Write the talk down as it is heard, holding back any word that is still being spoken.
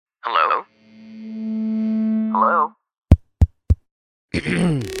Hello? Hello?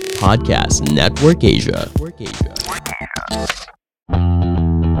 Podcast Network Asia.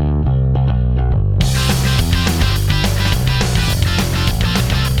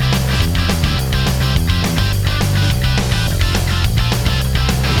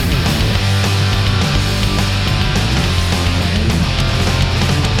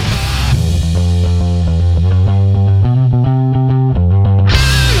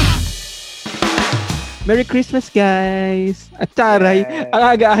 Merry Christmas, guys! At taray, ang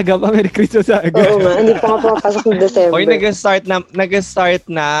aga-aga pa, Merry Christmas agad. Oo nga, hindi pa nga pumapasok ng December. Hoy, nag-start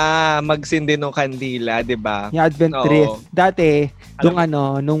na magsindi ng kandila, 'di ba? Yung Advent Oo. wreath. Dati,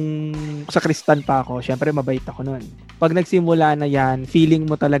 nung sa Kristan pa ako, syempre mabait ako nun. Pag nagsimula na yan, feeling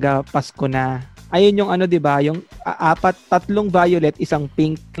mo talaga Pasko na. Ayun yung 'di ba? Yung tatlong violet, isang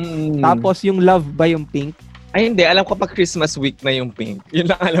pink. Tapos yung love ba yung pink? Ay, hindi. Alam ko pag Christmas week na yung pink.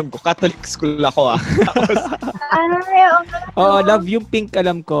 Yun lang alam ko. Catholic school ako Tapos, Oo, love yung pink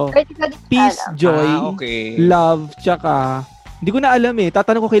alam ko. Vertical Peace, alam. joy, okay. love, tsaka hindi ko na alam eh.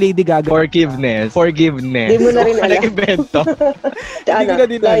 Tatanong ko kay Lady Gaga. Forgiveness. Hindi mo na rin alam. Nag-invento. Hindi ko na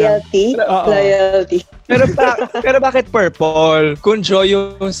din alam. Loyalty? Oo. Loyalty. pero bakit purple? Kung joy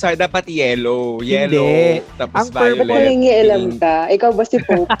yung side, dapat yellow. Yellow. Hindi. Tapos Ang purple- Ba't violet. nangingialam pink. ka? Ikaw ba si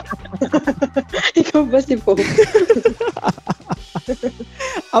Pope? Ikaw ba si Pope?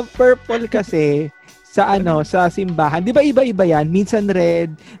 Ang purple kasi sa simbahan, 'di ba iba-iba 'yan? Minsan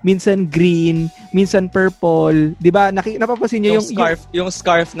red, minsan green, minsan purple, 'di ba? Napapansin niyo Yung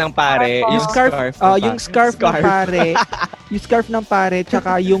scarf ng pare. yung scarf, yung scarf ng pare, yung scarf ng pare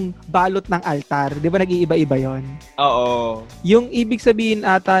tsaka yung balot ng altar, 'di ba nag-iiba-iba 'yon? Oo. Yung ibig sabihin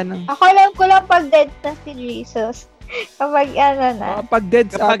ata ng Ako alam ko lang pag dead na si Jesus. Kapag na. pag dead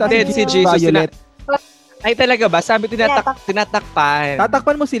Kapag ata dead si Jesus, violet. Ay talaga ba? Sabi tinatakpan.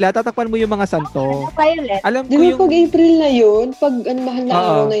 Tatakpan mo sila, tatakpan mo yung mga santo. Violet. Alam Di ko ba yung pag April na yun? Pag mahal na Oo.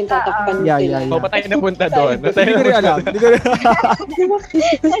 araw na yung tatakpan mo Yeah, sila. yeah, yeah. O, pa tayo napunta doon? hindi ko rin alam. Hindi ko rin Di ba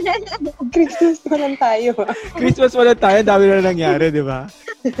Christmas pa lang tayo? Christmas wala tayo, ang dami na nangyari, di ba?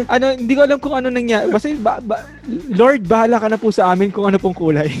 Hindi ko alam kung ano nangyari. Basta, Lord, bahala ka na po sa amin kung ano pong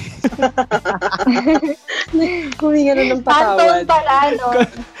kulay. Huminga na ng Pantone patawad. pala, no?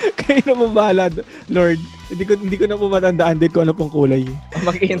 Kayo na po bahala, Lord. Hindi ko na po matandaan din kung ano pong kulay.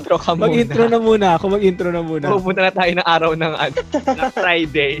 Mag-intro ka muna. Mag-intro na muna ako. Mag-intro na muna. Pupunta na tayo ng araw ng Black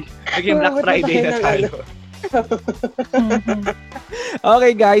Friday. Naging Black Pupunta Friday tayo na ng tayo.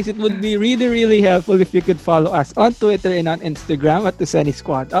 Okay, guys. It would be really, really helpful if you could follow us on Twitter and on Instagram at The Sunny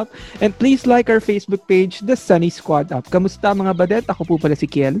Squad Up. And please like our Facebook page, The Sunny Squad Up. Kamusta mga badet? Ako po pala si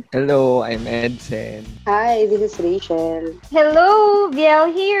Kiel. Hello, I'm Edson. Hi, this is Rachel. Hello,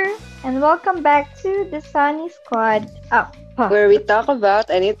 Biel here. And welcome back to the Sunny Squad Up. Where we talk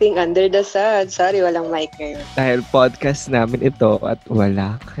about anything under the sun. Sorry, walang mic ngayon. Dahil podcast namin ito at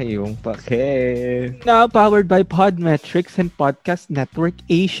wala kayong pake. Now powered by Podmetrics and Podcast Network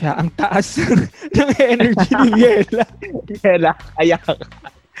Asia. Ang taas ng energy ni Biela. Kaya ayak.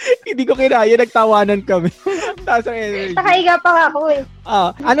 Hindi ko kinaya, nagtawanan kami. Taas ang energy. Nakahiga pa ako eh.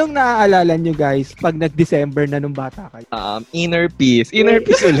 Anong naaalala nyo guys pag nag-December na nung bata kayo? Inner peace. Inner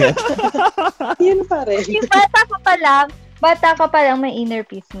peace ulit. Yun pa rin. Yung bata ka pa lang may inner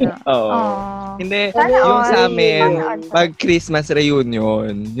peace na. Oo. Aww. Hindi, Sana yung all. sa amin, Sana all. pag Christmas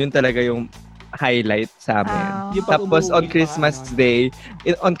reunion, yun talaga yung highlight sa amin. Yung pag Tapos on umuwi Christmas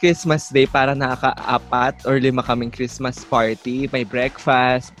Day, para nakaka-4 or 5 kaming Christmas party. May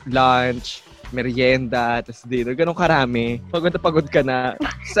breakfast, lunch, merienda, tapos dinner. Ganun karami. Pagod na pagod ka na.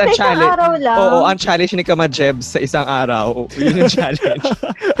 Sa Sa isang araw lang. Oo, ang challenge ni Kama Jebs sa isang araw. Yun yung challenge.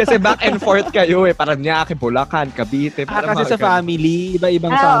 Kasi back and forth kayo eh. Paranaque, Bulacan, Cavite. Kasi sa family,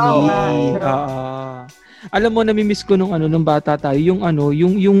 iba-ibang Oo. family. Alam mo, namimiss ko nung bata tayo,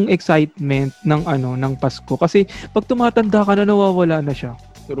 yung excitement ng Pasko. Kasi pag tumatanda ka na, nawawala na siya.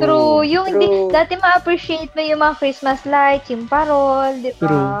 True. Yung True. dati ma-appreciate mo yung mga Christmas lights, yung parol, di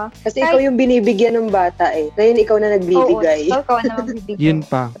ba? Kasi ikaw yung binibigyan ng bata eh. Ngayon ikaw na nagbibigay. Oo, ikaw na magbibigay. Yun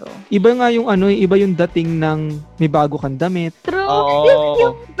pa. True. Iba nga yung iba yung dating ng may bago kang damit. True. Oo.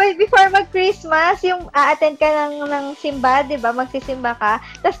 Yung before mag-Christmas, yung a-attend ka ng simba, di ba? Magsisimba ka.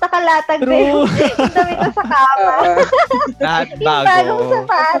 Tapos nakalatag na yung damit mo sa kama. Lahat Yung bagong bago.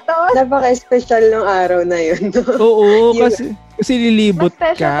 sapatos. Napaka-special ng araw na yun. Oo, Yung- kasi Kasi lilibot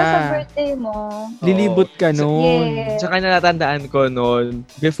Mas special ka. pa sa birthday mo. Lilibot ka noon. Yes. Tsaka natatandaan ko noon,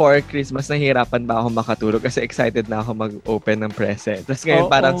 before Christmas, nahihirapan ba ako makatulog kasi excited na ako mag-open ng present. Tapos ngayon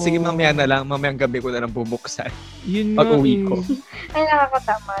parang, sige mamaya na lang, mamayang gabi ko na lang bubuksan. Yun Pag-uwi ko. Ay,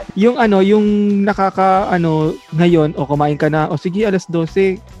 nakakatamad. Yung ngayon, kumain ka na, sige,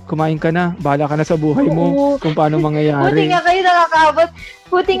 12:00, kumain ka na, bahala ka na sa buhay mo, kung paano mangyayari.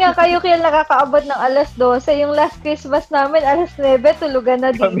 Buti nga kayo nakakaabot ng 12:00. Yung last Christmas namin, 9:00, tulugan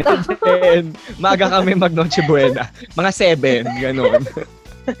na dito. Maaga kami mag-Noche Buena. Mga 7, ganun.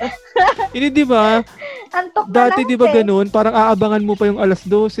 Hindi, di ba? Antok na Dati, lang, di ba eh. ganun? Parang aabangan mo pa yung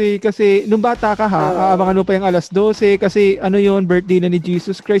 12:00 kasi, nung bata ka aabangan mo pa yung 12:00 kasi, birthday na ni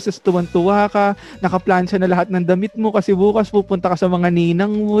Jesus Christ, tas tuwan-tuwa ka, nakaplansya na lahat ng damit mo kasi bukas pupunta ka sa mga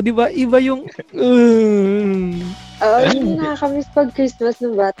ninang mo, di ba? Iba yung, Hindi nakakamiss pag Christmas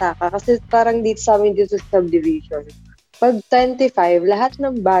ng bata ka kasi parang dito sa amin dito sa subdivision. Pag 25, lahat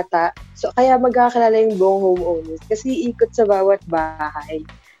ng bata, so kaya magkakilala yung buong homeowners kasi ikot sa bawat bahay.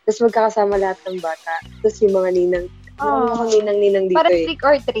 Tapos magkakasama lahat ng bata. Tapos yung mga ninang, ninang dito Parang trick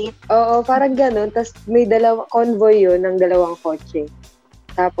or treat. Oo, parang ganun. Tapos may convoy yun ng 2 kotse.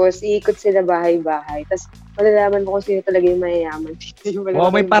 Tapos iikot sila bahay-bahay. Tapos malalaman mo kung sino talaga yung mayayaman.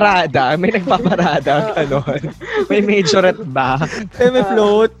 May parada. May nagpaparada. Ganon. May majorette ba? may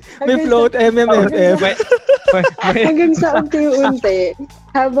float, MMFF. Hanggang sa unti-unti,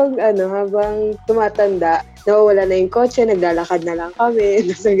 habang tumatanda, nawawala na yung kotse, naglalakad na lang kami,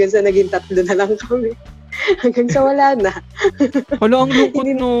 tapos hanggang sa naging 3 na lang kami. Hanggang sa wala na. Wala, ang lungkot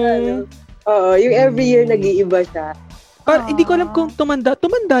Oo, yung every year nag-iiba siya. Hindi ko alam kung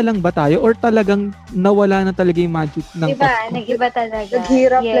tumanda lang ba tayo or talagang nawala na talaga yung magic ng Pasko. Nag-iba talaga.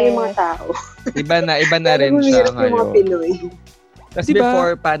 Naghirap lang yung mga tao. Iba na rin siya Naghirap yung mga ngayon. Pinoy. Tapos Diba?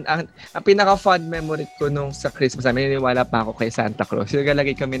 before, ang pinaka-fond memory ko nung sa Christmas, naniniwala pa ako kay Santa Claus.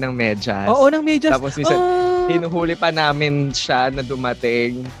 Nagalagay kami ng medyas. Oo, ng medyas. Tapos minsan, hinuhuli pa namin siya na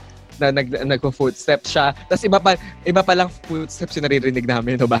dumating, na nagpo-footsteps siya. Tapos iba pa lang footsteps yung naririnig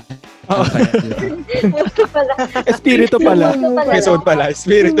namin, no ba? Oo. pala. Espiritu pala. Episode pala.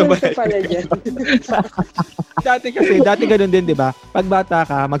 Espiritu pala. Dati ganun din, di ba? Pag bata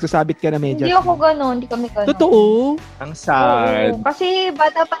ka, magsasabit ka na medyas. Hindi ako ganun. Hindi kami ganun. Totoo. Ang sad. Oo, kasi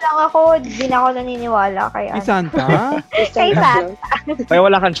bata pa lang ako, di na ako naniniwala kay Kay Santa. Kay Santa. Kaya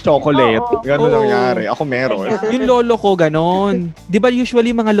wala kang chocolate. Oo. Ganun Oo. nangyari. Ako meron. Yung lolo ko, ganon. Di ba usually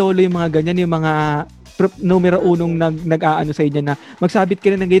mga lolo yung mga ganyan, yung mga numero unong nag-aano sa inyo na magsabit ka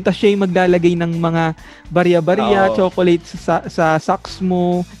na ng ganyan, tapos siya yung maglalagay ng mga barya-barya, chocolate sa socks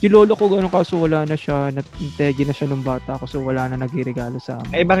mo. Yung lolo ko gano'n kaso wala na siya, nategi na siya nung bata ko, so wala na nagregalo sa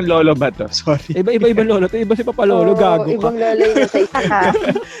amin. Ibang lolo ba to? Sorry. Ibang lolo to. Iba si Papa Lolo, gago ka. Ibang lolo yung nasa isa.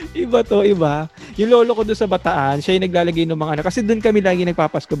 Iba to, iba. Yung lolo ko doon sa Bataan, siya yung naglalagay ng mga kasi doon kami lagi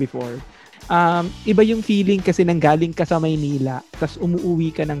nagpapasko before. Iba yung feeling kasi nang galing ka sa Maynila, tapos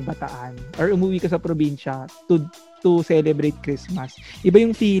umuwi ka ng Bataan or umuwi ka sa probinsya to celebrate Christmas. Iba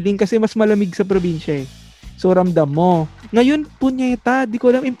yung feeling kasi mas malamig sa probinsya eh. So ramdam mo. Ngayon, punyeta, di ko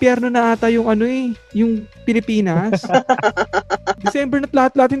alam, impyerno na ata yung yung Pilipinas. December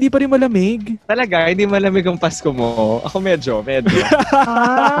na lahat hindi pa rin malamig. Talaga, hindi malamig ang Pasko mo. Ako medyo. May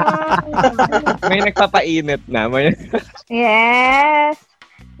nagpapainit na. Yes.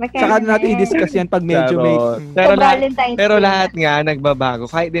 Saka natin i-discuss yan pag medyo may... Pero lahat nga nagbabago.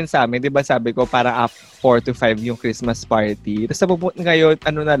 Kahit din sa amin, di ba sabi ko, para 4 to 5 yung Christmas party. Tapos ngayon,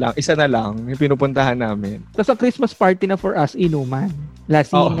 isa na lang yung pinupuntahan namin. Tapos ang Christmas party na for us, inuman.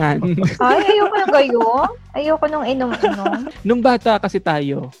 Lasingan. Ay, ayoko na gayon. Ayoko nung inom-inom. Nung bata kasi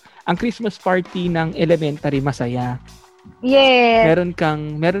tayo, ang Christmas party ng elementary masaya. Yes.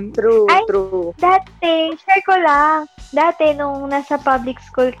 True. Dati, share ko lang. Dati, nung nasa public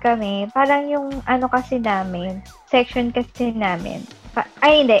school kami, parang yung kasi namin, section kasi namin.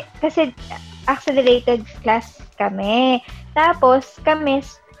 Hindi. Kasi accelerated class kami. Tapos,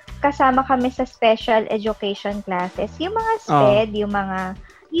 kasama kami sa special education classes. Yung mga SPED, yung mga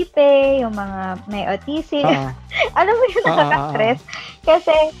IPE, yung mga may autism. Alam mo yun, nakaka-stress.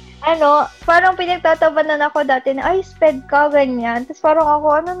 Kasi, parang pinagtatabanan ako dati na, SPED ka, ganyan. Tapos parang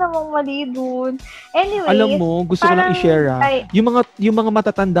ako, namang mali dun. Anyways, alam mo, gusto ko lang i-share yung mga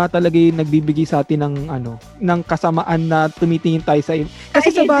matatanda talaga yung nagbibigay sa atin ng kasamaan na tumitingin tayo sa kasi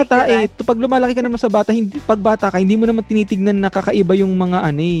sa bata pag lumalaki ka naman sa bata, pag bata ka, hindi mo naman tinitignan na kakaiba yung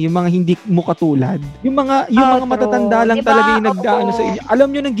mga yung mga hindi mo katulad. Yung mga matatanda lang diba? Talaga yung nagdaano sa inyo. Alam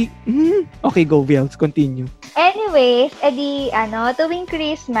nyo, okay, go Vels, continue. Anyways, tuwing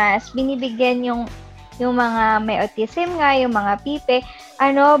Christmas, binibigyan yung yung mga may autism nga, yung mga pipe,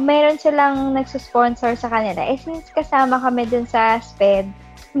 meron silang nagsusponsor sa kanila. Since kasama kami dun sa SPED,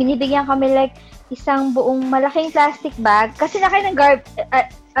 binibigyan kami like isang buong malaking plastic bag. Kasi laki ng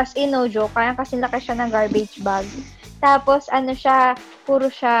as in no joke, kasi laki siya ng garbage bag. Tapos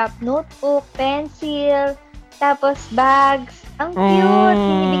puro siya notebook, pencil, tapos bags. Ang cute.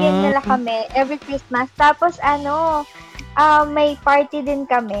 Binibigyan nila kami every Christmas. Tapos may party din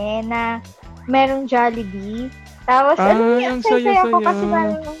kami na merong Jollibee. Tapos ang saya ko kasi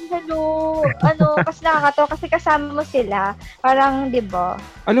kasi nakakatawa kasi kasama mo sila. Parang, 'di ba?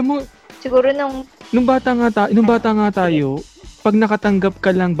 Alam mo, siguro nung bata nga tayo, pag nakatanggap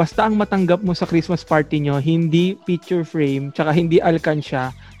ka lang, basta ang matanggap mo sa Christmas party nyo, hindi picture frame, tsaka hindi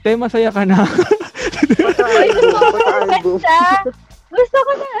alkansya, masaya ka na. Gusto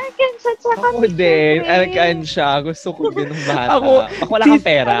ko ng alkansya tsaka Ako din, alkansya. Gusto ko din ng bata. Baka wala kang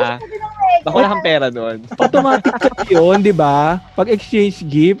pera. Baka wala kang pera doon. Automatic ka yun, di ba? Pag exchange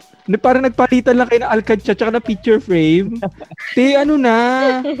gift, parang nagpalitan lang kayo ng alkansya tsaka na picture frame.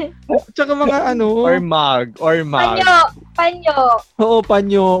 Tsaka mga Or mug. Panyo. Oo,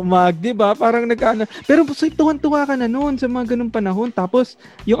 panyo, mag, di ba? Parang Pero tuwan-tuwa ka na noon sa mga ganung panahon. Tapos,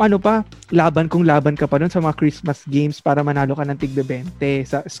 yung laban ka pa noon sa mga Christmas games para manalo ka ng tig-20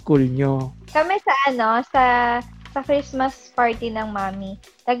 sa school nyo. Kami sa Christmas party ng mami,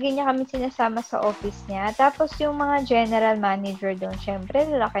 lagi niya kami sinasama sa office niya. Tapos yung mga general manager doon, syempre,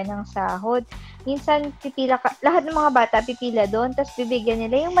 lalaki ng sahod. Minsan, lahat ng mga bata pipila doon, tapos bibigyan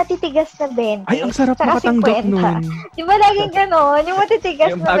nila yung matitigas na 20. Ay, ang sarap makatanggap nun. Di ba laging gano'n? Yung matitigas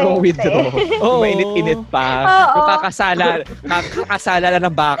yung na 20. Yung bagong withdraw. Oo. Mainit-init pa. Yung kakasala na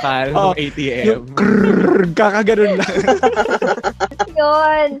ng bakal ng ATM. Yung kakaganon lang.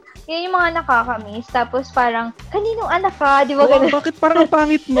 Yun yung mga nakakamiss. Tapos parang, kaninong anak ka? Di ba gano'n? Bakit parang ang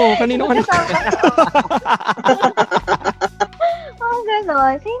pangit mo? Kaninong anak ka?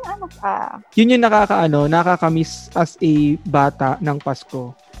 Gano'n. Sino anak ka? Yun yung nakakamiss as a bata ng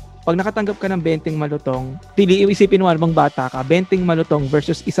Pasko. Pag nakatanggap ka ng 20 malutong, isipin mo bang bata ka, 20 malutong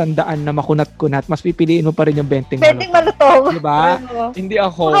versus 100 na makunat-kunat, mas pipiliin mo pa rin yung 20 malutong. 20 malutong. Diba? Hindi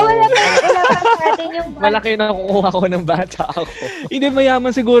ako. Malaki na nakukuha ko ng bata ako. Hindi, mayaman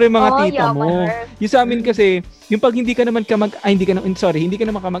siguro yung mga tita mo. Yung sa amin kasi, yung pag hindi ka naman hindi ka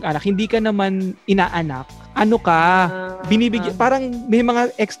naman kamag-anak, hindi ka naman inaanak, binibigyan, parang may mga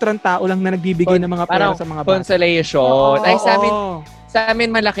extra tao lang na nagbibigay ng mga pera sa mga bata. Consolation. Ay, sa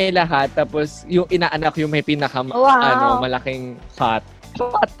amin malaki lahat, tapos yung inaanak yung may malaking fat.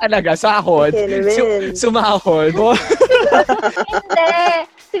 Fat talaga, sahod. Sumahod. Hindi.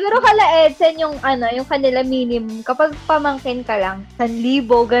 Siguro kala Edsen yung kanila minimum. Kapag pamangkin ka lang,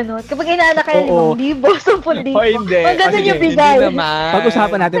 1,000, gano'n. Kapag inaanak ka ng 5,000, 10,000. O hindi. Ganun yung bigay. Hindi naman.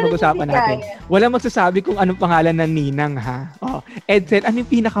 Pag-usapan natin. Wala magsasabi kung anong pangalan ng ninang, ha? Edsen, ano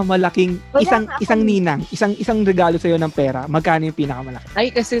yung pinakamalaking isang ninang, isang regalo sa'yo ng pera? Magkano yung pinakamalaki?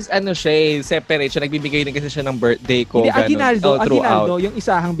 Ay, kasi separate siya. Nagbibigay din kasi siya ng birthday ko. Hindi, Aguinaldo, yung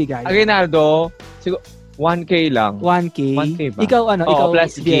isahang bigay. Aguinaldo, siguro, 1K lang. 1K? 1K ba? Ikaw, ikaw,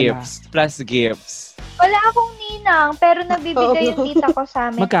 plus Vienna. gifts. Plus gifts. Wala akong ninang, pero nagbibigay yung tita ko sa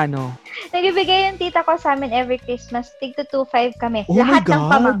amin. Magkano? Nagbibigay yung tita ko sa amin every Christmas. Tig to 2,500 kami. Oh lahat my ng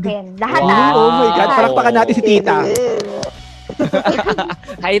God. pamangkin. Lahat. Oh my God. Palakpakan natin si tita.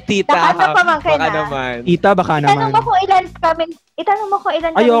 Hi, tita. Lahat ng pamangkin Baka naman. Tita, baka naman. Itanong mo kung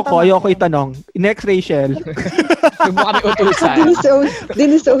ilan kami Ayoko itanong. Next, Rachel. Huwag mo kami utusan.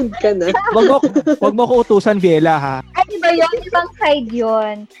 Dinisowed ka na. Wag mo ko utusan, Viela, ha? Ay, iba yun? Ibang side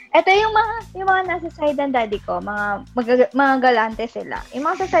yun. Ito yung mga nasa side ng daddy ko. Mga galante sila. Yung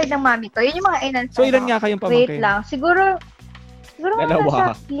mga sa side ng mami ko. Yun yung mga ilan. So, ilan nga kayong pamangkin? Wait lang. Siguro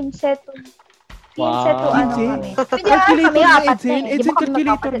Dalawa. nasa 15 to kami. Calculator na, Edsen. Edsen,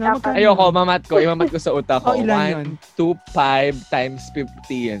 calculator na. Magkano? Ayoko, imamat ko sa utak ko. Ilan yun? 1, 2, 5 times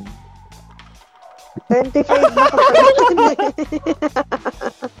 15. 25 na kapag.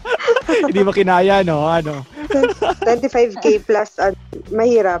 Hindi mo kinaya, no? 25K plus,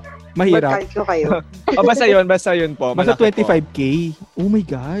 mahirap. Mahirap. Mag-calculate kayo. Basta yun po. Basta Malaki 25K. Oh my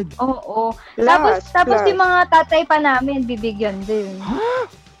God. Oo. Last. Tapos yung mga tatay pa namin, bibigyan din.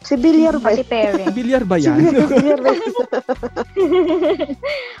 Si Bilyar ba? Pati parents. Bilyar ba yan?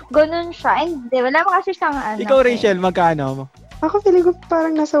 Ganun siya. Hindi, wala mo kasi siyang Ikaw, Rachel, magkano? Ako feeling ko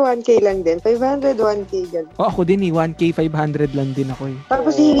parang nasa 1K lang din. 500, 1K gan. Ako din 1K, 500 lang din ako eh.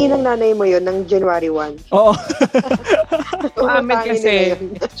 Tapos hihingi ng nanay mo yon ng January 1. Oo. Amin kasi,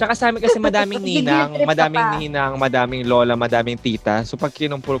 tsaka sa amin kasi madaming ninang, madaming lola, madaming tita. So pag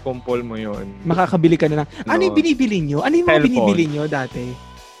kinumpul-kumpul mo yun. Makakabili ka na lang. Ano yung binibili nyo? Ano yung mga Cellphone. binibili nyo dati?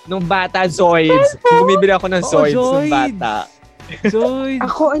 Nung bata, Zoids. Bumibili ako ng Oo, Zoids nung Zoids. bata. Joy.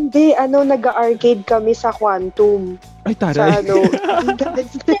 Ako, hindi. Nag-arcade kami sa Quantum. Ay, Sa taray.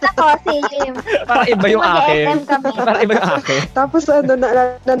 Sila ko, same. Parang iba yung akin. Mag-SM kami. Parang iba yung akin. Tapos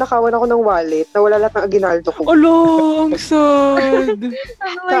nanakawan ako ng wallet. Nawala lahat ng aginaldo ko. Olo, ang sad.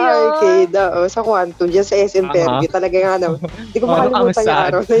 Ano ba Sa yun? arcade, sa Quantum, dyan sa SM Aha. Fairview. Talaga nga hindi ko Ang makalimutan yung sad.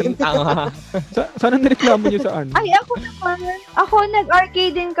 araw na yun. Sana nireklamo niyo sa ano? Ay, ako naman. Ako,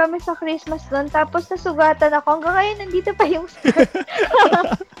 nag-arcade din kami sa Christmas doon. Tapos nasugatan ako. Hanggang ngayon, nandito pa yung...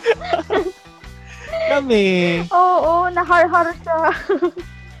 Kami, Oo, nahar-har sa...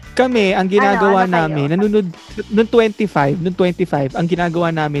 Kami, ang ginagawa Ano kayo? namin, nanonood, noong 25, ang ginagawa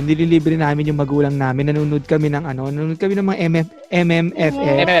namin, nililibre namin yung magulang namin, nanonood kami ng mga MMFF.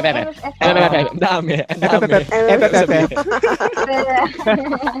 Dami.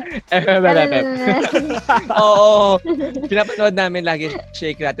 Oo. Pinapanood namin lagi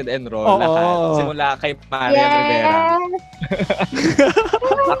Shake, Rattle, and Roll. Oo. Lahat. Simula kay Marian Rivera.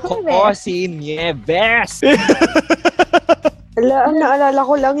 Ako si Nieves. Ang naalala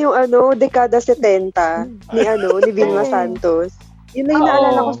ko lang yung dekada 70 ni Vilma Santos. Yun na yung Oo.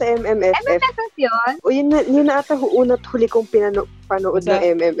 naalala ko sa MMFF. MMFF yun? O yun na ata unat huli kong panood Sa-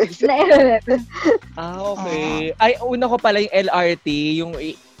 ng MMFF. Na MMFF. Okay. Ay, una ko pala yung LRT.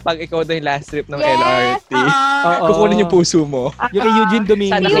 Pag ikaw na yung last trip ng Yes! LRT. Oo. Kukunin yung puso mo. Yung kay Eugene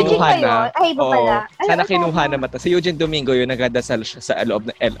Domingo. Sana Si Eugene kinuha ba na. yun? Ay, iba Oo. pala. Sana Ay, kinuha oo. na mata. Si Eugene Domingo yun, nagdadasal siya sa loob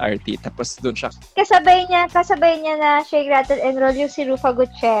ng LRT. Tapos doon siya. Kasabay niya na Shake, Rattle, and Roll yung si Rufa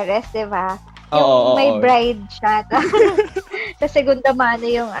Gutierrez, di ba? Yung Oo, may oo. bride siya. Sa segunda mano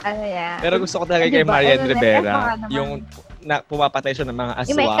yung niya. Pero gusto ko talaga Di kay ba? Marian Ano, Rivera. baka naman. Yung pumapatay siya ng mga aswang.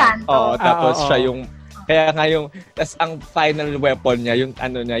 Yung may kanto. Oo, tapos Oo, siya oo. yung kaya nga tas ang final weapon niya, yung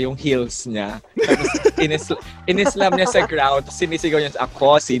yung heels niya. Tapos inislam niya sa ground, tapos sinisigaw niya,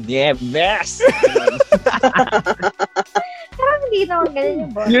 ako si Nieves. Parang hindi naman ganun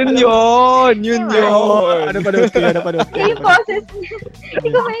yung boss. Yun. Ano pa doon? Yung boses niya. Hindi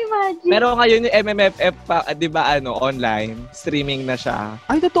ko ma-imagine. Pero ngayon yung MMFF pa, di ba online, streaming na siya.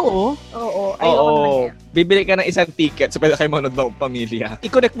 Ay, totoo? Oo. Ayoko naman Oo. yan. Bibili ka ng isang ticket, so pwede kayo manood ng pamilya.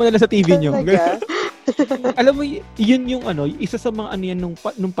 I-connect mo na lang sa TV nyo. Talaga? Alam mo, yun yung isa sa mga yan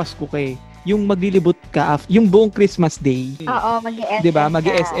nung Pasko kay. Yung maglilibot ka, yung buong Christmas Day. Oo, mag-SM 'Di ba?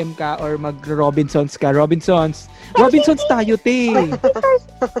 Mag-SM ka or mag-Robinsons ka. Robinsons tayo, te.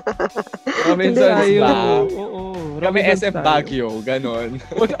 Robinsons Tayo. ba? Oo. Kami Robinsons SM tayo. Baguio, ganon.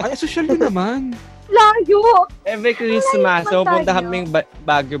 Ay, social yun naman. Layo! Every Christmas, Malayo so naman punta tayo. kaming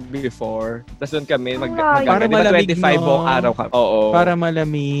Baguio before. Tapos doon kami, Para malamig, 25 no? buong araw kami. Oo. Para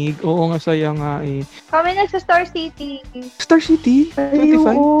malamig. Oo nga, saya nga eh. Kami nagsa-Star City. Star City? Ay,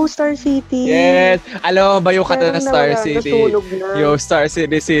 25? oo, Star City. Yes! Alam mo ba yung kata Kaya na Star nawala, City? nasunog na. Yo, Star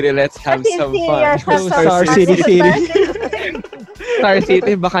City, let's have Kasi some serious fun. sa Star City. Star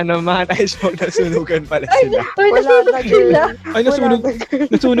City, baka naman. Ay, show, nasunugan pala Ay, sila. uy, Wala nasunog na, sila. Ay,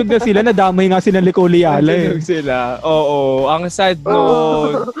 nasunog na sila. Nadamay nga sila Licoli Ala eh. Nasunog sila. Oo, ang sad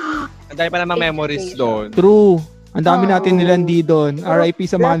doon. Ang dami pa namang memories doon. True. Ang dami Oo. natin nilandi doon. RIP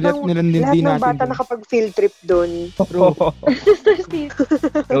sa mga nilandi Lahat ng natin. bata doon. nakapag-field trip doon. True. Star City.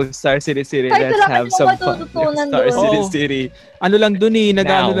 Go Star City, Kahit let's wala have kang some fun. matututunan Star doon. City. Ano lang doon eh,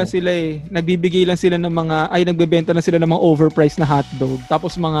 nag-ano Now. lang sila eh. Nagbibigay lang sila ng nagbebenta lang sila ng mga overpriced na hotdog.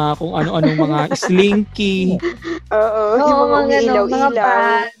 Tapos mga kung ano-anong mga slinky. Oo, yung Oo, mga mga umiilaw-ilaw.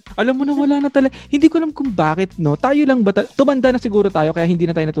 band. Alam mo na wala na talaga. Hindi ko alam kung bakit, no? Tayo lang ba? Tumanda na siguro tayo kaya hindi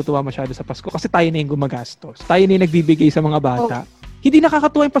na tayo natutuwa masyado sa Pasko kasi tayo na yung gumagastos. Tayo na yung nagbibigay sa mga bata. Hindi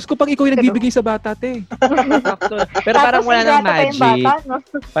nakakatuwa yung Pasko pag ikaw yung nagbibigay sa bata, te. Pero parang Tapos wala nang ingrato pa yung magic. bata, no?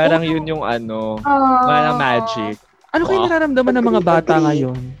 Parang yun yung wala nang magic. Ano kayo Wow. nararamdaman ng mga bata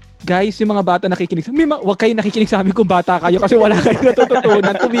ngayon? Guys, yung mga bata nakikinig wag kayo nakikinig sa amin kung bata kayo kasi wala kayong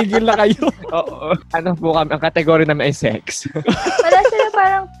natututunan. Tumigil na kayo. Oo. Ano po kami, ang kategory namin ay sex. Wala sila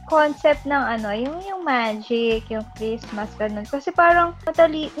parang concept ng yung magic, yung Christmas, ganun. Kasi parang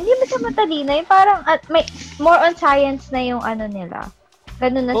hindi ba siya matalino, yung parang may more on science na yung nila.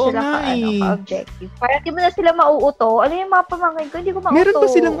 Ganun na Oo sila nga eh. ka-objective. Parang di mo na sila mauuto. Ano yung mga pamangkin ko? Hindi ko mauuto. Meron ba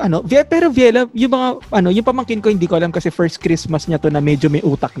silang pero Viela, yung mga yung pamangkin ko hindi ko alam kasi first Christmas niya to na medyo may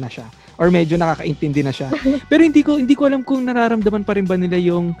utak na siya or medyo nakakaintindi na siya. Pero hindi ko alam kung nararamdaman pa rin ba nila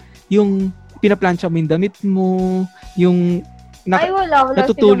yung pinaplansya mo yung damit mo, yung Ay, wala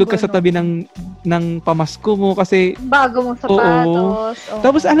natutulog ka sa silang tabi ng pamasko mo kasi bago mong sapatos. Oo.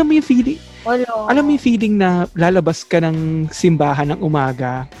 tapos alam mo yung feeling Wala. alam mo yung feeling na lalabas ka ng simbahan ng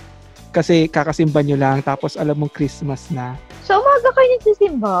umaga kasi kakasimba nyo lang tapos alam mong Christmas na. So, umaga kayo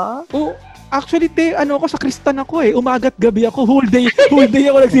nagsisimba? Oo, Actually, ako sa Kristan ako eh. Umaga't gabi ako. Whole day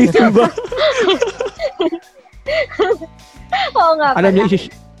ako nagsisimba. Oo nga Alam pala.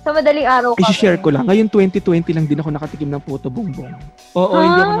 niyo, Sa madaling araw kami. i-share ko lang. Ngayon 2020 lang din ako nakatikim ng puto bongbong. Oo,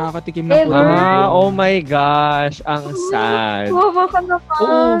 hindi ako nakakatikim ng puto Ever? bongbong. Oh my gosh, ang sad. Wawa ka naman.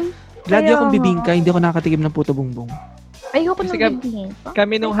 Oo. Lagi Kaya akong nga. bibingka, hindi ako nakakatikim ng puto bongbong. Ayoko Kasi nang bibingin.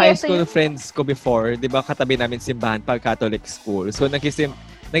 Kami nung Ay, high keso school yun. friends ko before, di ba katabi namin simbahan pag Catholic school. So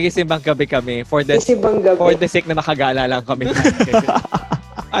nagisimbang gabi kami for the Kasi bang gabi. for the sake na makagala lang kami.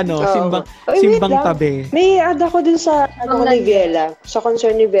 Ano, Oo. simbang Oy, wait lang. tabi. May add ako dun sa Mga ni Viela, sa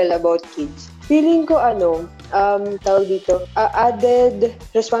concern ni Viela about kids. Feeling ko tawag dito, added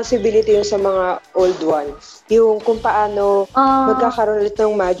responsibility yung sa mga old ones. Yung kung paano magkakaroon ulit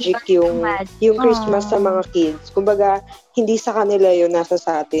ng magic yung Christmas sa mga kids. Kumbaga, hindi sa kanila yun, nasa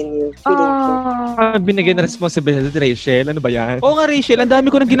sa atin yung feeling ko. Binigyan na responsibility, Rachel. Ano ba yan? Oo nga, Rachel, ang dami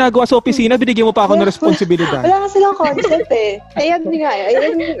ko nang ginagawa sa opisina, binigyan mo pa ako ng responsibilidad. Wala kasi silang concept eh. Ayan nga,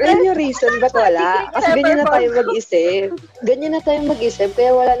 ayun yung reason ba't wala. Kasi ganyan na tayo mag-isip. Ganyan na tayo mag-isip,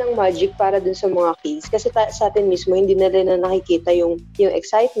 kaya wala nang magic para dun sa mga kids. Kasi sa atin mismo, hindi na rin na nakikita yung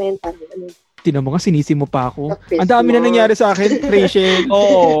excitement. Tinan mo nga, sinisi mo pa ako. Sa Christmas. Ang dami na nangyari sa akin, Rachel.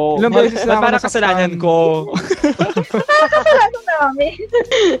 Oo. Ilang beses na ako Para nasaktan. kasalanan ko. Ano namin?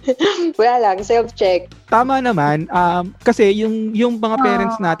 Wala lang, self-check. Tama naman, kasi yung mga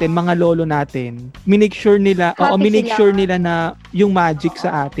parents natin, mga lolo natin, minake sure nila, Happy sure sila. nila na yung magic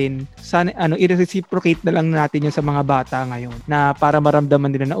sa atin, sana i-reciprocate na lang natin yun sa mga bata ngayon, na para maramdaman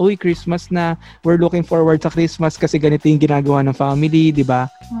nila na, uy, Christmas na, we're looking forward sa Christmas kasi ganito yung ginagawa ng family, di ba?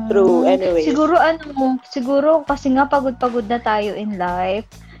 True, anyway. Siguro kasi nga pagod na tayo in life.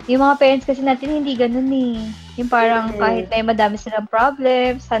 Yung mga parents kasi natin hindi ganun eh. Yung parang kahit may madami silang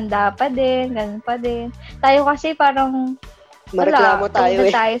problems, handa pa din, ganun pa din. Tayo kasi parang Mareklamo tayo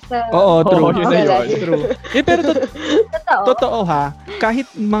eh. tayo sa Oo, true. Oo, yun na yun. True. Pero totoo. totoo ha, kahit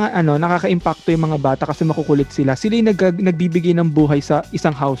mga nakaka-impacto yung mga bata kasi makukulit sila, sila yung nagbibigay ng buhay sa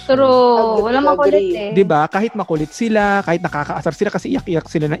isang house. True. Walang makulit Agree. eh. 'Di ba? Kahit makulit sila, kahit nakakaasar sila kasi iyak-iyak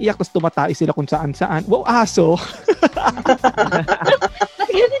sila na iyak tapos tumatai sila kung saan-saan. Wow, aso.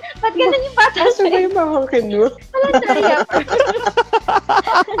 Ba't ganun yung bata Kaso ba yung pamangkin mo? Walang diaper.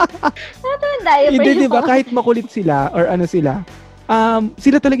 Walang diaper. Hindi, 'di ba? Kahit makulit sila or ano sila,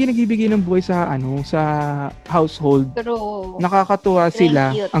 sila talaga yung nagbibigay ng buhay sa sa household. True. Nakakatuwa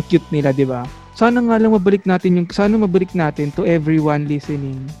sila. cute. Ang cute nila, 'di ba? Sana mabalik natin to everyone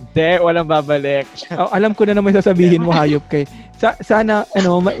listening. Hindi, walang babalik. Alam ko na naman sasabihin mo, hayop kay. Sana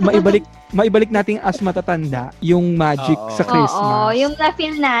maibalik natin as matatanda yung magic Oo. sa Christmas. Oo, yung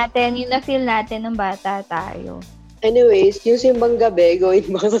na-feel natin nung bata tayo. Anyways, yung simbang gabi, going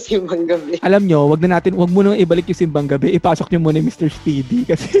back sa simbang gabi. Alam nyo, wag mo nang ibalik yung simbang gabi. Ipasok nyo muna yung Mr. Speedy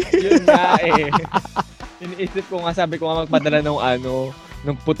kasi Yun nga eh. Iniisip ko nga, sabi ko nga magpadala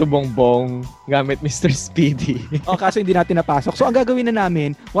ng puto bongbong gamit Mr. Speedy. kaso hindi natin napasok. So ang gagawin na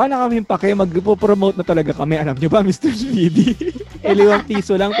namin, wala kami pake, magpo-promote na talaga kami. Alam nyo ba, Mr. Speedy? 5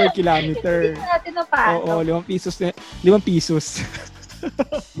 piso lang per kilometer. Hindi natin napasok. Oo, 5 pesos. 5 pesos.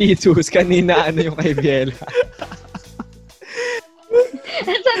 Jesus, kanina yung kay Biela.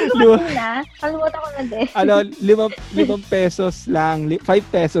 Saan ko Diba? kanina? Kalimutan ko na din. 5 pesos lang, 5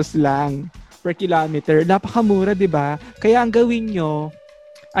 pesos lang per kilometer. Napakamura, 'di ba? Kaya ang gawin nyo,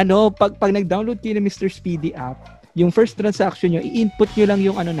 pag nag-download kayo ng Mr. Speedy app, yung first transaction nyo, i-input nyo lang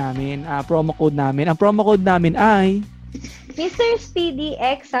yung namin, promo code namin. Ang promo code namin ay Mr. Speedy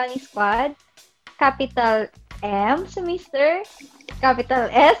X Sunny Squad, capital M sa Mr.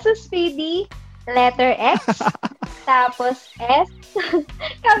 Capital S sa Speedy, letter X, tapos S,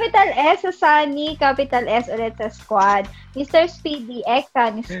 capital S sa Sunny, capital S ulit sa Squad. Mr. Speedy X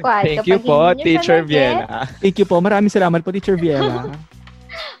Sunny Squad. Thank you po, hindi nyo Teacher siya na-get, Biela. thank you po. Maraming salamat po, Teacher Viela.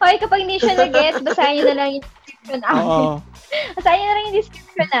 Okay, kapag hindi siya na-get, basahin nyo na lang yung description namin. Oo. Basahin nyo na lang yung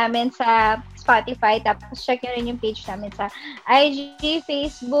description namin sa Spotify, tapos check nyo rin yung page namin sa IG,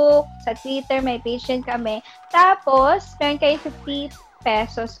 Facebook, sa Twitter, may page din kami. Tapos, meron kayong 50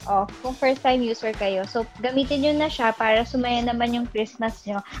 pesos off kung first time user kayo. So, gamitin nyo na siya para sumaya naman yung Christmas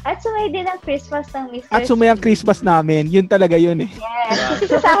nyo. At sumaya din ang Christmas ng Mr. At sumayang Christmas namin. Yun talaga yun eh. Yes.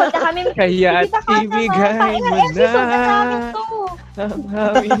 Sasahod na kami. Kaya't Kita ka ibigay naman. mo Ilang episode na namin na to. ang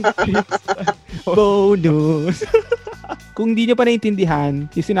aming Christmas. Bonus. Kung di nyo pa naintindihan,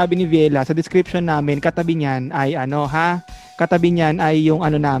 yung sinabi ni Viela, sa description namin, katabi niyan ay katabi niyan ay yung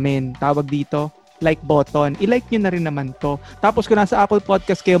namin, tawag dito, like button. I-like nyo na rin naman to. Tapos kung nasa Apple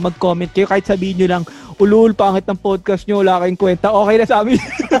Podcast kayo, mag-comment kayo, kahit sabihin nyo lang, ulul, pangit ng podcast nyo, wala kayong kwenta, okay na sa amin.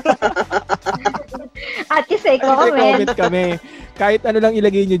 At kasi Comment kami. Kahit ano lang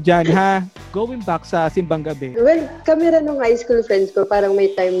ilagay nyo dyan, ha? Going back sa simbang gabi. Well, kami rin nung high school friends ko, parang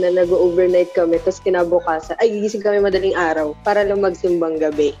may time na nag-overnight kami, tapos kinabukasan, gigising kami madaling araw para lang magsimbang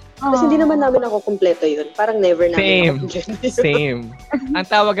gabi. Tapos hindi naman namin ako kumpleto yun. Parang never namin ako kumpleto. Same. Ang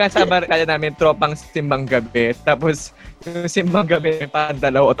tawag nga sa barkada namin, tropang simbang gabi. Tapos, yung simbang gabi, parang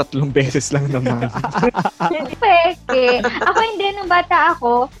 2 o 3 beses lang naman. Peke. Ako hindi, nung bata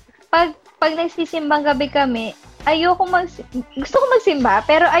ako, pag nagsisimbang gabi kami, gusto ko magsimba,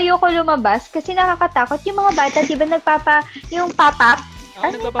 pero ayoko lumabas kasi nakakatakot. Yung mga bata, diba yung pop-up?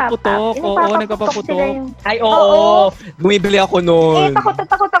 Nagpapaputok. Oo, nagpapaputok. Ay, oo. Bumibili ako noon.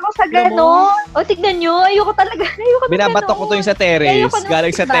 Takot ako sa gano'n. O, tignan nyo. Ayoko talaga. Binabato ko to yung sa terrace.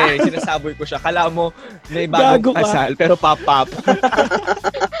 Galing sa terrace. Sinasaboy ko siya. Kala mo may bagong kasal, pero pop-up.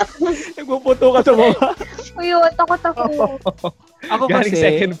 Nagpuputo ka sa mga. Ayun, takot ako. Ako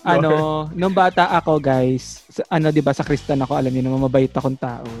kasi, nung bata ako, guys, diba, sa Kristan ako, alam niyo naman, mabait akong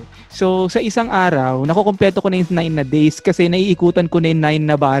tao. So, sa isang araw, nakukumpleto ko na yung 9 na days kasi naiikutan ko na yung 9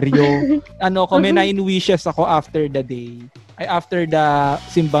 na baryo. May 9 wishes ako after the day. Ay, after the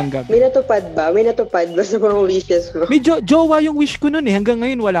simbang gabi. May natupad ba? May natupad ba sa mga wishes mo? May jowa yung wish ko nun eh. Hanggang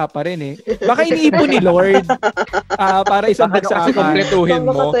ngayon, wala pa rin eh. Baka iniipon ni Lord para isambag sa akin. Kumpletuhin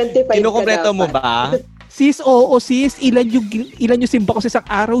mo. Kinukumpleto mo ba? Sis, ilan yung simba ko sa isang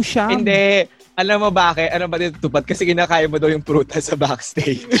araw siya? Hindi. Alam mo bakit? Ano ba dito tupad? Kasi kinakain mo daw yung prutas sa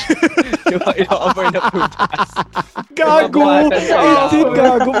backstage. Yung ino-offer na prutas. Gago!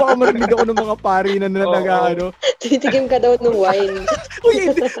 Gago. Baka marinig ako ng mga pari na nag-ano. Titigim ka daw ng wine.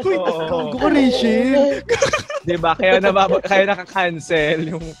 Gago ka, Rachel. Diba? Kaya naka-cancel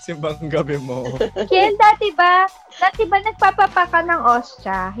yung simbang gabi mo. Ken, dati ba nagpapapaka ng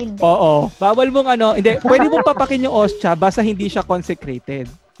ostya? Hindi. Oo. Bawal mong hindi. Pwede mong papakin yung ostya basta hindi siya consecrated.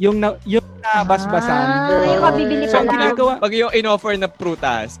 Yung nabasbasan. Yung kabibili pa lang. Pag yung in-offer na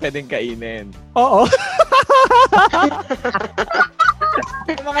prutas, pwedeng kainin. Oo.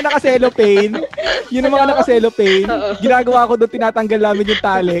 Yung mga naka-cellophane, ginagawa ko doon, tinatanggal namin yung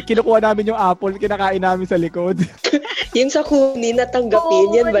tali, kinukuha namin yung apple, kinakain namin sa likod. Yung sa kunin, natanggapin,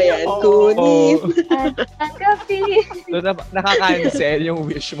 yan ba yan? Kunin. Tanggapin. So, nakaka-cancel yung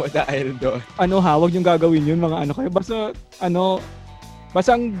wish mo dahil doon. Huwag yung gagawin yun, mga kayo.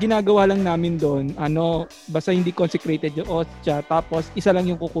 Basta ang ginagawa lang namin doon, basta hindi consecrated yung ostya, tapos isa lang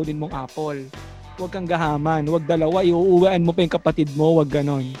yung kukunin mong apple. Huwag kang gahaman, huwag dalawa, iuuwian mo pa yung kapatid mo, huwag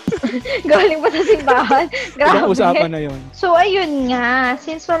ganon. Galing pa sa simbahan. Grabe. Usapan na yon. So, ayun nga,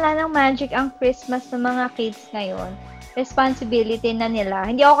 since wala nang magic ang Christmas ng mga kids ngayon, responsibility na nila.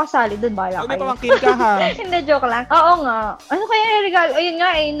 Hindi ako kasali doon, bala May kayo. pamangkin ka ha. Hindi, joke lang. Oo nga. Ano kaya yung regalo? Ayun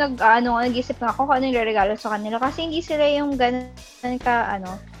nga, nag-isip na ako kung ano yung regalo sa kanila. Kasi hindi sila yung ganun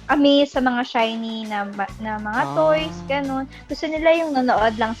amaze sa mga shiny na mga toys, ganun. Gusto nila yung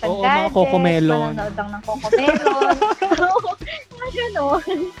nanood lang sa gadgets. Mga Cocomelon. Manonood lang ng Cocomelon.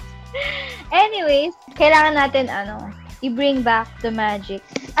 Ganun. Anyways, kailangan natin, i-bring back the magic.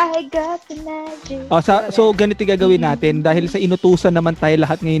 I got the magic. So ganito gagawin natin dahil sa inutusan naman tayo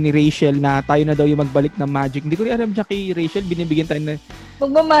lahat ngayon ni Rachel na tayo na daw yung magbalik ng magic. Hindi ko rin alam dyan kay Rachel, binibigyan tayo na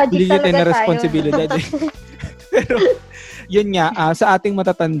magmamagic talaga na responsibilidad. Pero yun nga, sa ating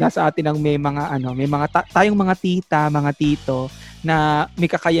matatanda, sa atin ang may mga tayong mga tita, mga tito na may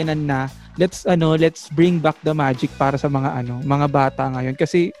kakayanan na, let's bring back the magic para sa mga mga bata ngayon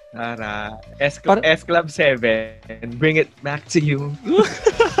kasi S Club 7, bring it back to you.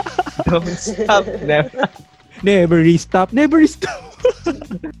 Don't stop, never stop.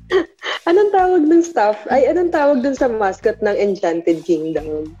 Anong tawag ng staff? Anong tawag dun sa mascot ng Enchanted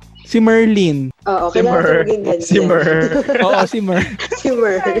Kingdom? Si Merlin. Oo, kailangan maging ganyan. Oo, si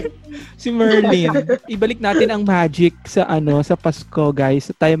Merlin. Ibalik natin ang magic sa sa Pasko, guys.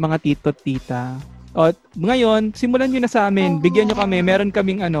 Tayo mga tito at tita. Ngayon, simulan nyo na sa amin. Bigyan nyo kami. Meron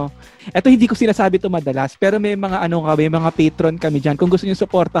kaming Ito hindi ko sinasabi ito madalas, pero may mga mga patron kami dyan. Kung gusto nyo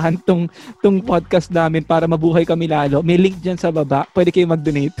supportahan tong podcast namin para mabuhay kami lalo, may link dyan sa baba. Pwede kayo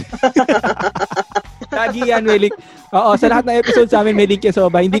mag-donate. Lagi yan, may link. Oo, sa lahat ng episode sa amin, may link yan sa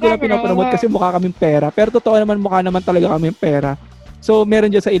baba. Hindi ko na pinapromote kasi mukha kaming pera. Pero totoo naman, mukha naman talaga kaming pera. So,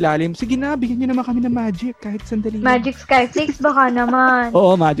 meron dyan sa ilalim. Sige na, bigyan nyo naman kami ng magic kahit sandali. Magic Skyflix baka naman.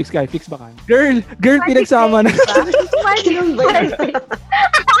 Oo, Magic Skyflix baka. Girl, pinagsama na. Magic Skyflix.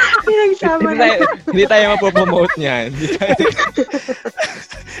 Pinagsama na. Hindi tayo mapopromote niyan.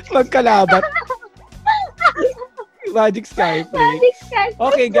 Magkalabat. Magic Skyflix.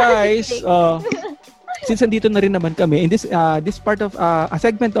 Okay, guys. Since andito na rin naman kami, in this part of a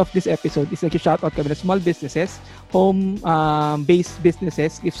segment of this episode is nag-shoutout kami na small businesses, home-based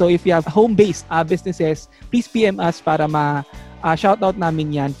businesses. If you have home-based businesses, please PM us para ma-shoutout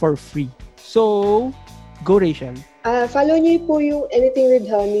namin yan for free. So, go Rachel. Follow niyo po yung Anything with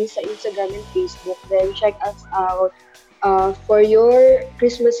Honey sa Instagram and Facebook. Then check us out for your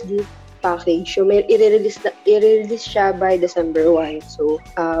Christmas gift package. So may i-release siya by December 1. So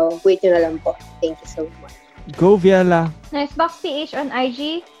wait nyo na lang po. Thank you so much. Go Viela. NoiseboxPH on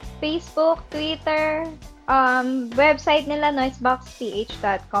IG, Facebook, Twitter, website nila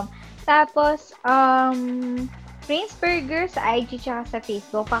noiseboxph.com. Tapos, Prince Burger sa IG tsaka sa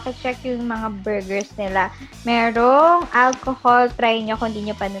Facebook. Pakicheck yung mga burgers nila. Merong alcohol. Try nyo kung di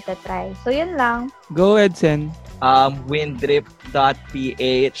nyo pa natatry. So, yun lang. Go Edsen.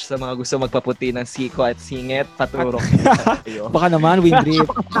 Windrip.ph sa mga gusto magpaputi ng siko at singit. Paturong kayo. Baka naman, Windrip.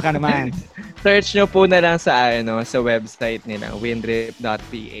 Baka naman. Search nyo po na lang sa website nila,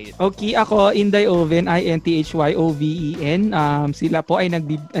 windrip.ph. Okay, ako, Inday Oven, INTHYOVEN. Sila po ay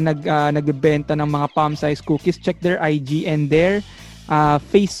nagbebenta ng mga palm size cookies. Check their IG and their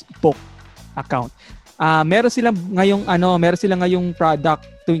Facebook account. Meron silang ngayong product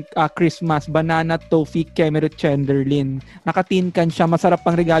tuwing Christmas, banana toffee kemerut chenderlin. Naka-tin can siya, masarap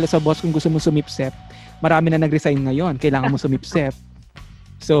pang regalo sa boss kung gusto mo sumipsep. Marami na nag-resign ngayon, kailangan mo sumipsep.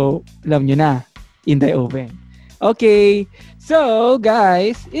 So, alam nyo na, Inday Oven. Okay, so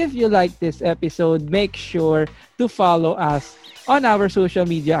guys, if you like this episode, make sure to follow us on our social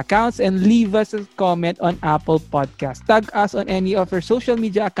media accounts and leave us a comment on Apple Podcast. Tag us on any of our social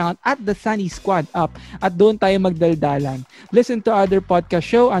media account at the Sunny Squad Up at doon tayo magdaldalan. Listen to other podcast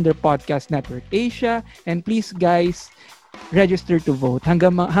show under Podcast Network Asia, and please guys, register to vote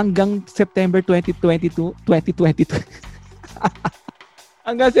hanggang September 2022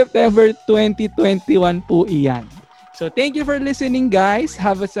 hanggang September 2021 po iyan. So thank you for listening guys.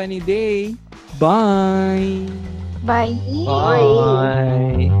 Have a sunny day. Bye. Bye.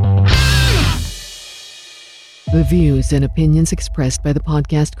 Bye. The views and opinions expressed by the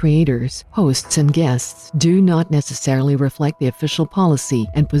podcast creators, hosts, and guests do not necessarily reflect the official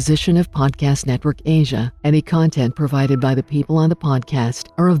policy and position of Podcast Network Asia. Any content provided by the people on the podcast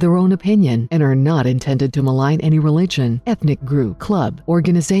are of their own opinion and are not intended to malign any religion, ethnic group, club,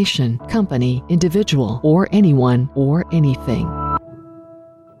 organization, company, individual, or anyone or anything.